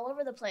she's all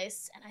over the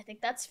place, and I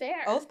think that's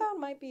fair. Oathbound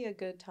might be a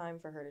good time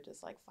for her to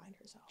just like find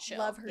herself. Chill.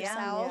 Love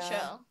herself. Yeah.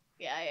 Chill.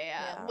 Yeah.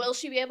 Yeah. Will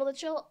she be able to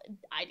chill?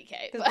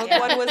 IDK. Because But-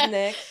 book 1 was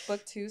Nick,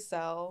 book 2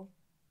 Sel.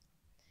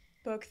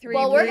 Book 3.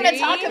 Well, we're gonna Bree.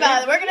 talk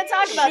about it. We're gonna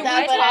talk about Should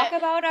that. we but talk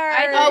about our?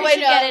 I think Oh we wait, should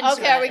get no.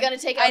 into Okay, are we it. gonna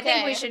take? I Okay.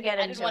 think we should get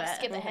I into didn't want to it.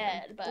 skip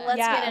ahead, but Let's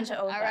Yeah. get into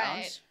Oathbound. All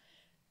right.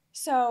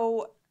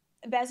 So,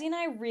 Bezzy and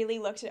I really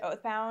looked at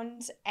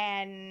Oathbound,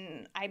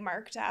 and I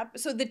marked up.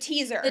 So the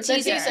teaser. The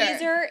teaser.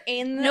 teaser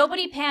in the...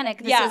 Nobody panic.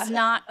 This Yeah. is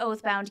not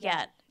Oathbound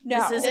yet.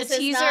 No. This is This a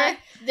teaser.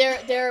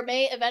 not, there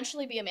may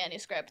eventually be a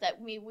manuscript that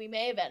we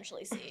may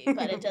eventually see,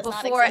 but it does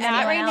not Before exist.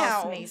 Not anyone right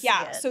else now. may see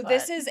Yeah. it, So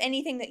this but- is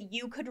anything that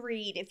you could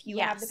read if you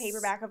have the Yes.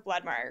 paperback of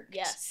Bloodmarked.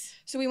 Yes.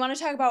 So we want to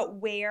talk about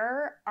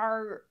where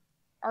our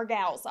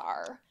gals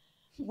are.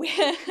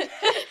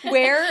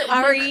 Where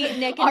Our Bree, crew-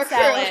 Nick, our and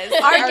Sal crew. is.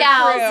 Our crew.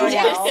 gals.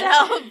 Gals.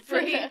 Sel,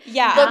 Bree.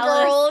 Yeah. The Alice.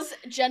 girls,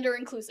 gender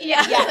inclusive.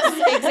 Yeah.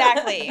 Yes,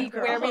 exactly. The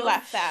Where we girls.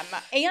 left them.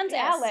 And Yes.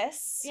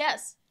 Alice.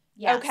 Yes.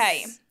 Yes.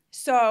 Okay.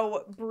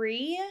 So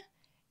Bree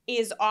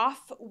is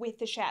off with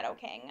the Shadow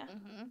King.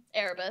 Mm-hmm.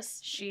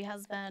 Erebus. She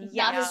has been. Not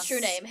Yes. his true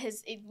name.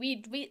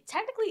 We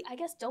technically, I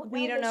guess, don't know.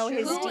 We don't know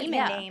his true Who- demon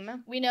yeah.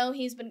 name. We know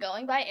he's been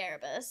going by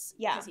Erebus.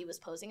 Yeah. Because he was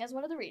posing as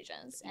one of the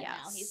regents, and now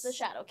Yes. he's the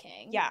Shadow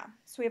King. Yeah.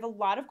 So we have a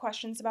lot of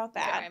questions about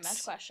that. Very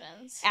much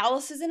questions.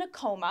 Alice is in a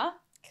coma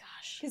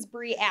Gosh. because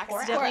Bree Poor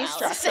accidentally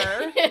Alice. struck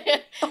her.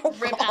 Oh,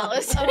 Rip God.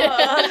 Alice.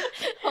 Uh.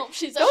 Hope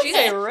she's Don't okay.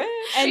 say Rick.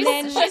 And She's-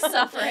 then she's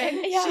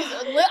suffering. Yeah.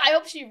 I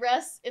hope she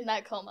rests in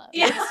that coma.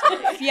 Yeah.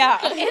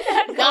 Yeah. In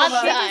that Not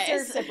coma. She dies.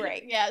 deserves a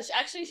break. Yeah,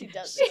 actually she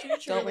does. She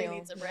Don't truly we all?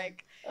 needs a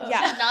break.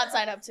 Yeah. She did not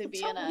sign up to be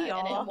in Don't we an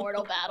all?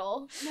 immortal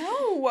battle. No.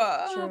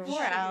 Oh, True.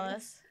 poor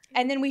Alice.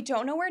 And then we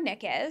don't know where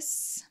Nick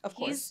is. Of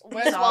course.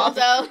 Where's off.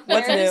 Waldo?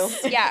 What's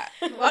Where's- new? Yeah.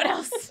 What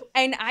else?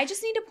 And I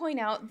just need to point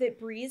out that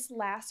Bree's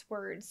last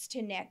words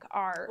to Nick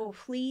are,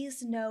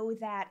 "Please know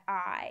that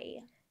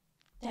I."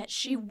 That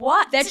she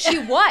what? That she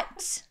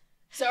what?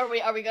 So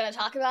are we gonna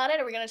talk about it?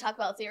 Are we gonna talk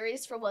about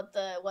theories for what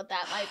that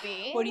might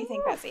be? What do you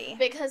think, Bessie?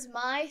 Because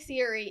my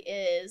theory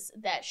is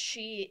that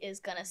she is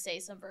gonna say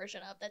some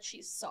version of that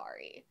she's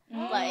sorry.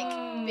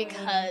 Like,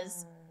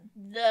 because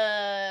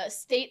the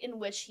state in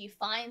which he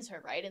finds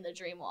her, right, in the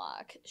dream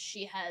walk,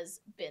 she has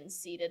been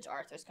ceded to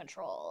Arthur's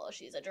control.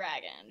 She's a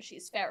dragon.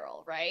 She's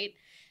feral, right?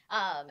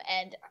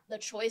 And the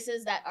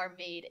choices that are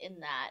made in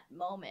that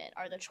moment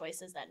are the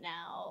choices that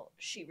now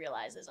she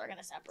realizes are going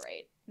to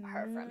separate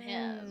her from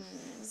him.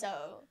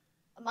 So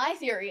my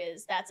theory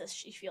is that's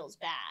she feels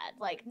bad.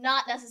 Like,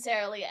 not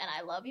necessarily an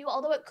I love you,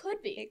 although it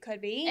could be. It could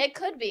be. It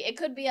could be. It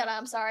could be an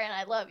I'm sorry and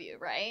I love you,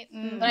 right?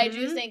 Mm-hmm. But I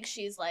do think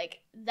she's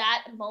like,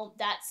 that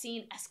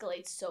scene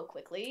escalates so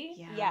quickly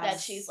Yes. that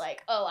she's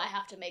like, oh, I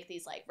have to make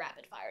these like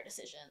rapid fire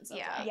decisions. Of,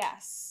 Yeah. like,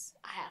 Yes.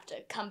 I have to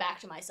come back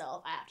to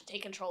myself. I have to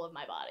take control of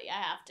my body.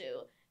 I have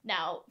to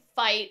now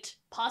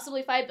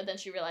possibly fight, but then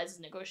she realizes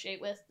negotiate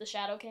with the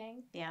Shadow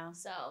King. Yeah.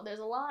 So there's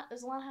a lot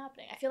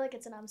happening. I feel like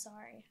it's an I'm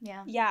sorry.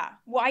 Yeah. Yeah.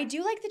 Well, I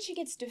do like that she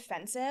gets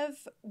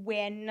defensive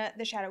when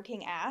the Shadow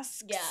King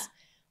asks. Yeah.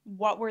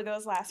 What were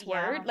those last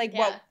Yeah. words? Like,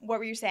 Yeah. what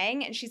were you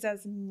saying? And she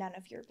says, none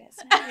of your business.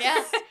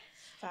 Yeah.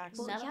 Facts.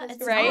 Well, None of yeah, this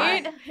it's is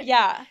right? hard.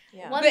 Yeah.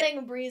 Yeah. One But-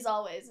 thing Bree's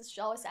always is she's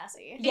always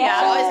sassy. Yes.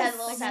 She always has a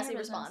little Like, sassy never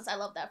response. business. I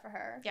love that for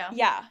her. Yeah.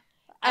 Yeah.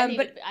 I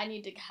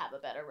need to have a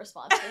better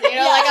response. For you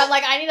know, like I'm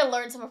like I need to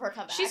learn some of her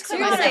comebacks. She's for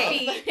quick on her myself.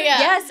 feet. Yeah.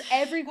 Yes,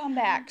 every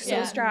comeback. So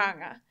Yeah.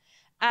 strong.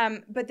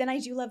 But then I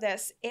do love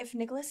this. If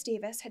Nicholas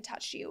Davis had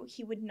touched you,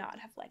 he would not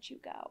have let you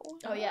go.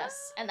 Oh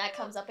yes, and that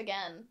comes up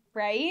again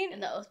Right? in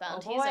the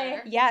Oathbound Oh, boy.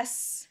 teaser.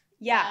 Yes.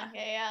 Yeah.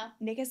 Yeah.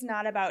 Nick is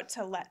not about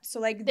to let. So,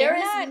 like, There they're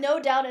is not. no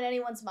doubt in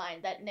anyone's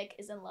mind that Nick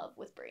is in love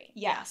with Bree.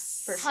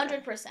 Yes. For sure.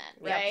 100%,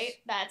 Yep. right?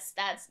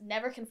 That's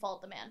never can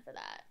fault the man for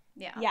that.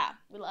 Yeah. Yeah.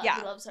 He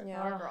loves her,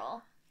 Yeah. our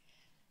girl.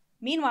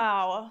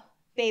 Meanwhile,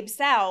 Babe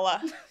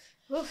Sal.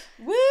 Oof.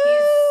 Woo!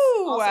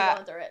 Also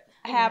going through it.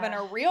 Having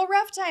a real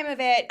rough time of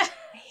it.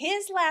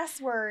 His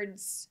last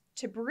words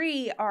to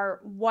Bree are,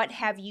 "What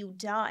have you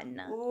done?"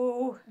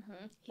 Ooh.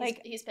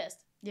 He's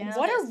pissed. Yeah.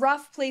 What a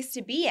rough place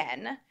to be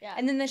in. Yeah.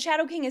 And then the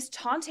Shadow King is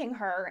taunting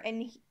her,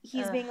 and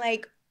he's Ugh. being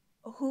like,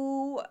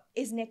 "Who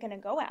is Nick gonna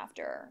go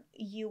after?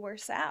 You or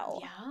Sal?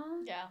 Yeah.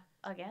 Yeah.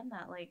 Again,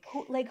 that like.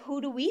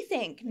 Who do we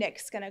think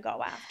Nick's gonna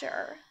go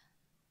after?"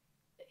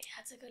 Yeah,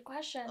 that's a good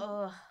question.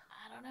 Ugh.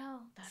 I don't know.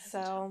 That is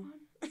So,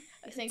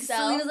 You think so?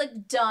 Selena's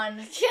like done.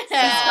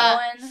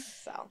 Yeah. He's going.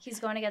 so He's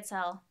going to get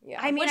Sel. yeah.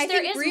 I mean, Which I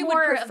there think is Bree would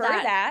more prefer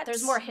of that.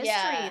 There's more history.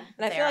 Yeah.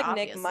 and I feel there, like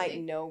Nick might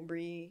obviously. know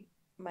Bree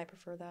might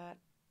prefer that.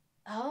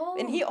 Oh.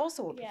 And he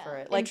also would Yeah. prefer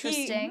it. Like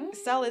Interesting.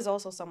 Sel is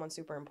also someone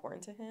super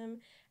important to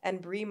him,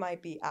 and Bree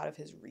might be out of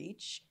his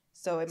reach,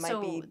 so it might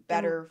So be the-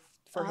 better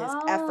for his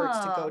efforts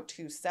to go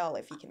to Cell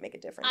if he can make a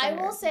difference. I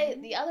there. will say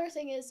the other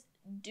thing is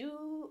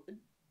do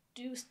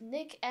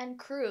Nick and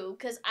crew,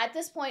 because at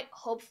this point,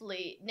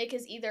 hopefully, Nick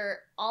is either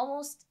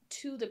almost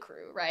to the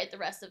crew, right? The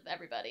rest of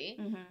everybody,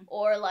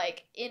 or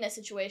like in a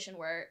situation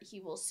where he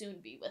will soon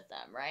be with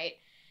them, right?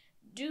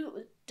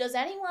 Does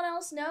anyone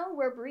else know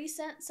where Bree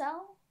sent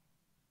Cell?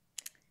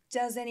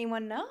 Does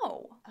anyone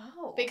know?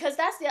 Oh. Because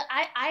that's the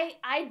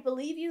I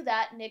believe you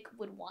that Nick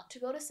would want to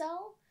go to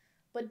Cell,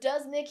 but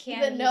does Nick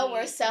even know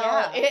where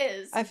Cell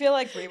is? I feel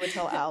like Bree would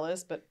tell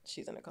Alice, but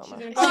she's in a coma.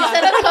 She's in a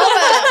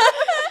coma.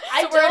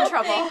 So we're in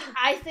trouble.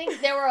 I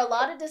think there were a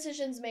lot of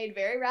decisions made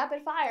very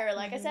rapid fire,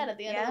 like I said, at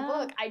the end of the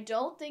book. I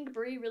don't think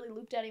Bree really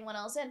looped anyone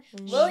else in.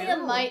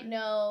 William might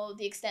know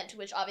the extent to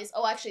which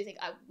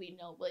we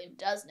know William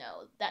does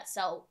know that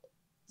Cell's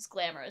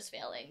glamour is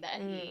failing, that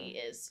he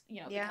is,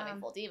 becoming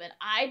full demon.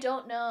 I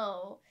don't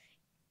know.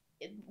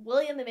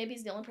 William maybe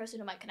is the only person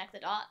who might connect the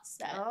dots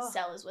that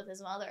Cell is with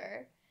his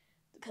mother,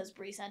 because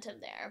Bree sent him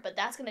there. But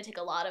that's going to take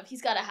a lot of,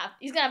 he's gonna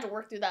have to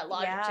work through that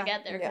logic to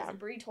get there, because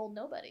Bree told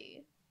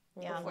nobody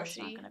before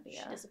she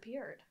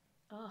disappeared.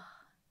 Ugh.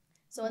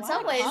 So in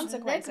some ways,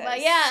 Nick,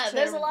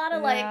 there's a lot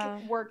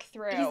of work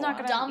through. He's not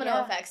gonna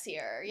domino effects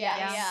here.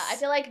 Yeah. I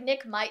feel like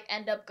Nick might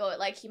end up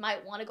he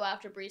might want to go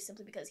after Bree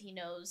simply because he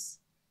knows.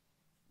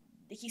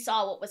 He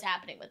saw what was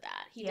happening with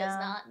that. He does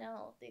not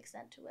know the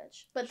extent to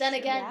which. But then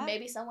again,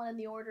 maybe someone in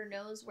the Order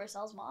knows where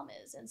Cell's mom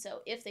is. And so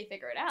if they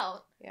figure it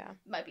out, it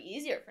might be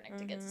easier for Nick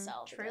to get to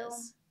Cell. True.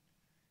 Because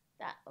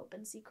that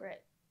open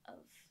secret of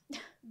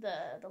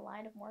the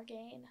line of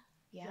Morgaine.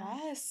 Yeah.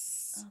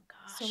 Yes. Oh,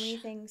 gosh. So many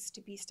things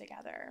to piece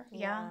together.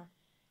 Yeah.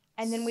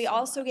 And then we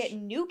also get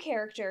new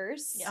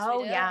characters. Yes,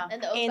 we do.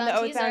 And in the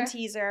Oathbound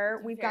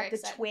teaser, we've got the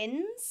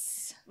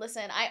twins.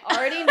 Listen, I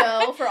already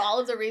know for all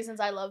of the reasons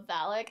I love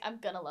Valak, I'm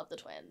gonna love the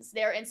twins.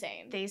 They're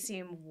insane. They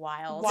seem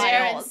wild.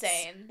 They're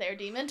insane. They're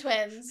demon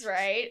twins,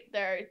 right?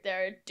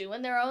 They're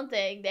doing their own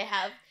thing. They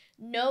have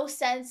no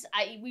sense.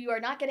 We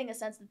are not getting a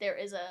sense that there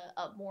is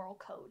a moral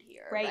code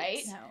here,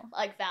 right? No.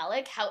 Like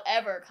Valak.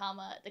 However,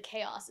 the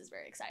chaos is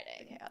very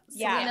exciting.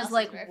 Yeah. Selena's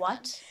like,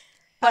 what?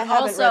 Fun. But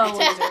also,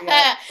 Selena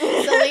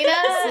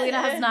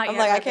has not I'm yet.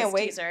 like, read I can't this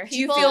wait. Teaser. Do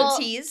you feel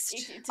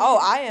teased? Oh,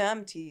 I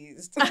am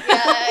teased.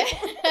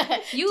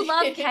 You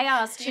love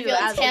chaos too,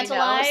 as we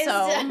know.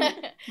 So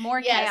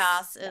more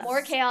chaos is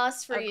more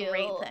chaos for a you.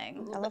 great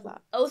thing. I love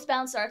that.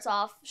 Oathbound starts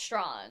off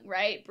strong,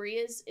 right? Bree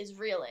is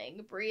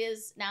reeling. Bree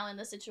is now in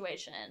the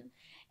situation.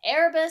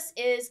 Erebus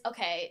is,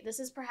 okay, this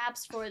is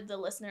perhaps for the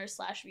listeners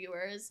 /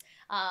 viewers,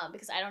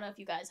 because I don't know if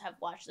you guys have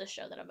watched this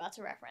show that I'm about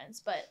to reference,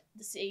 but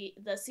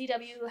the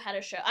CW had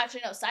a show,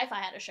 actually no, Sci-Fi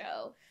had a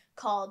show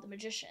called The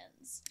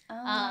Magicians.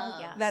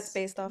 Yes. That's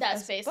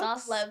based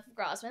off Lev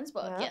Grossman's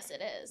book. Yeah. Yes,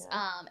 it is.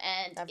 Yeah.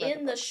 And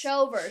in the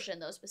show version,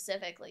 though,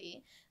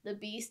 specifically, the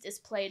Beast is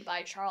played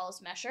by Charles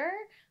Mesher,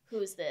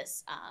 who's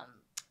this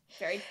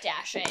very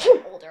dashing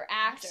older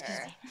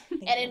actor.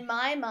 And in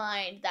my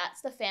mind,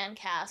 that's the fan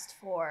cast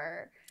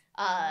for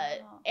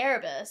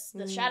Erebus,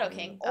 the Shadow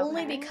King,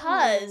 only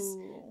because,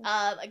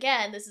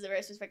 again, this is a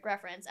very specific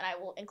reference, and I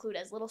will include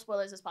as little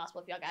spoilers as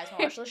possible if y'all guys want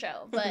to watch the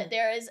show, but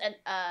there is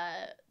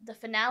the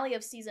finale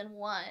of season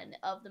 1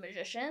 of The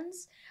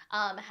Magicians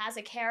has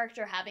a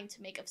character having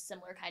to make a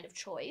similar kind of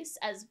choice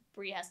as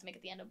Bree has to make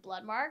at the end of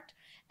Bloodmarked,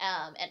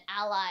 and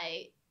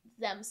ally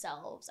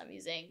themselves, I'm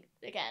using,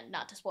 again,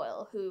 not to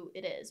spoil who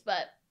it is,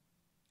 but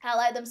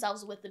ally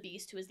themselves with the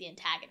Beast, who is the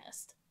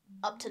antagonist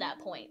up to that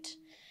point.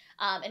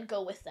 And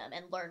go with them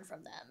and learn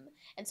from them.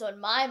 And so in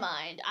my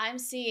mind, I'm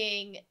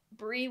seeing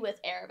Bree with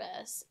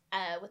Erebus,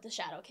 with the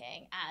Shadow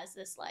King, as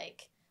this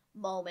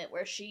moment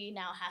where she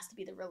now has to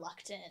be the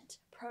reluctant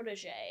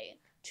protege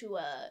to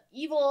a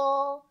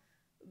evil,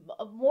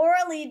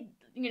 morally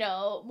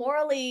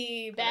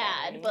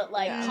bad, but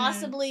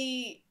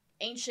possibly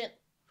ancient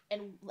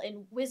and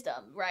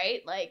wisdom,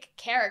 right?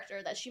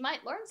 Character that she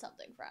might learn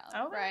something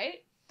from,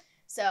 right?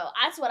 So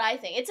that's what I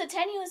think. It's a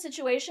tenuous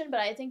situation, but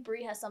I think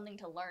Bree has something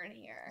to learn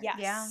here. Yes,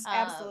 yeah,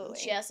 absolutely.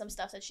 She has some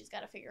stuff that she's got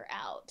to figure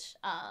out,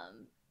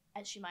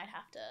 and she might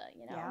have to,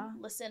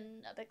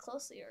 listen a bit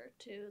closer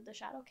to the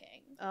Shadow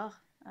King. Oh,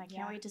 I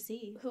can't wait to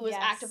see. Who is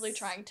actively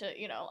trying to,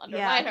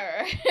 undermine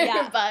her.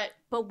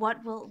 But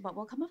what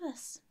will come of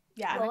this?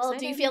 Yeah. Well,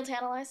 do you feel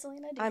tantalized,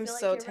 Selena? I'm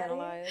so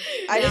tantalized.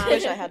 I just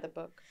wish I had the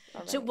book.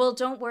 Well,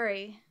 don't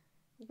worry.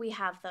 We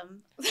have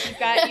them. You've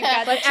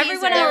got but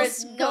everyone else, there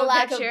is no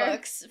lack of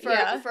books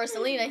for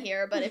Selena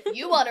here. But if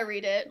you want to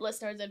read it,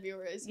 listeners and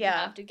viewers, you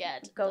have to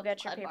get your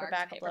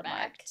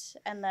paperback.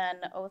 And then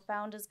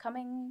Oathbound is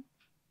coming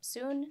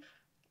soon.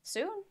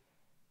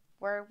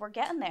 We're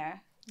getting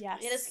there.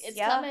 Yes, it's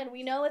coming.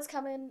 We know it's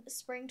coming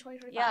spring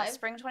 2025. Yeah,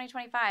 spring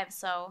 2025.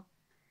 So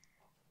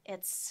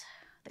it's.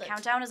 The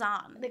countdown is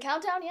on. The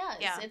countdown,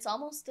 it's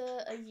almost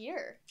a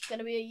year. It's going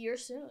to be a year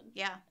soon.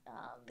 Yeah.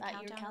 That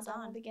year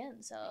countdown will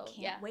begin. So,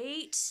 Can't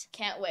wait.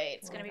 Can't wait.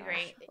 It's going to be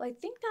great. Well, I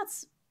think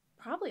that's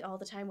probably all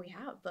the time we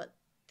have, but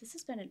this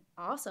has been an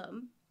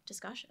awesome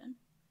discussion.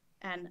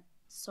 And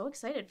so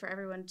excited for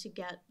everyone to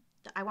get...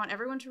 I want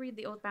everyone to read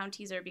the Oathbound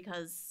teaser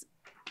because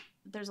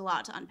there's a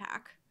lot to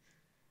unpack.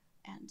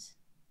 And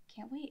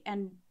can't wait.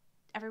 And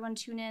everyone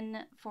tune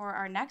in for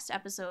our next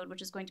episode,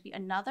 which is going to be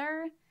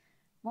another,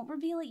 won't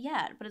reveal it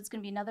yet, but it's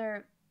going to be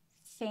another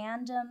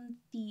fandom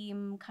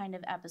theme kind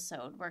of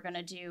episode. We're going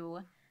to do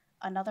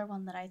another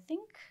one that I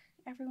think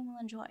everyone will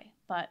enjoy.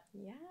 But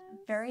Yes.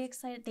 very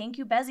excited. Thank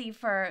you, Bezzy,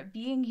 for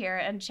being here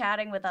and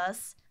chatting with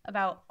us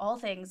about all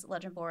things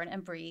Legendborn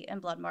and Bree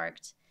and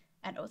Bloodmarked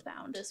and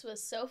Oathbound. This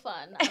was so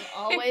fun. I'm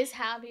always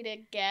happy to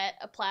get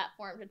a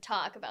platform to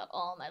talk about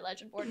all my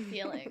Legendborn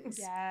feelings.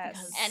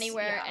 Yes.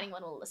 Anywhere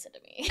anyone will listen to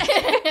me.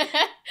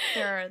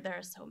 There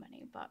are so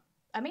many, but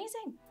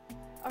amazing.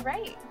 All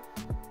right.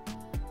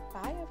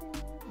 Bye,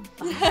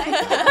 everyone.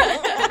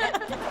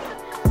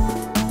 Bye.